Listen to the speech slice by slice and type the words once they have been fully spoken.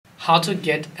How to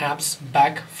get apps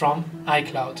back from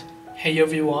iCloud. Hey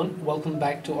everyone, welcome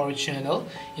back to our channel.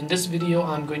 In this video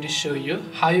I'm going to show you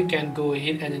how you can go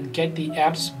ahead and then get the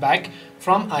apps back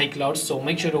from iCloud, so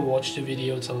make sure to watch the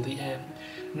video till the end.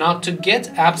 Now, to get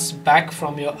apps back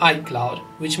from your iCloud,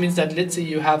 which means that let's say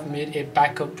you have made a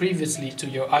backup previously to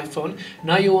your iPhone,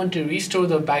 now you want to restore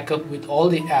the backup with all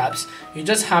the apps, you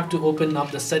just have to open up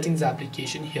the settings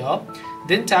application here,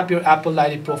 then tap your Apple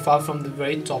ID profile from the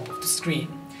very top of the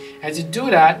screen. As you do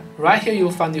that, right here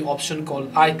you'll find the option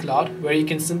called iCloud, where you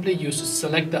can simply use to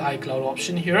select the iCloud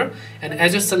option here. And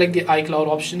as you select the iCloud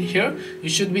option here, you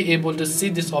should be able to see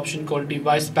this option called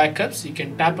device backups. You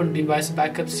can tap on device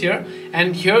backups here,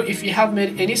 and here if you have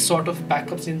made any sort of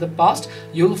backups in the past,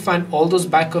 you'll find all those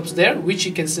backups there, which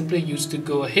you can simply use to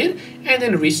go ahead and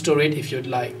then restore it if you'd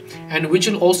like, and which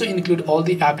will also include all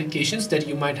the applications that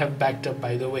you might have backed up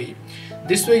by the way.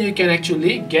 This way you can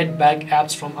actually get back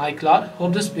apps from iCloud.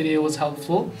 Hope this video was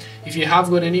helpful. If you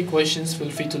have got any questions, feel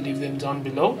free to leave them down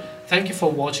below. Thank you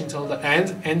for watching till the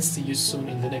end and see you soon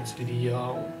in the next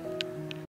video.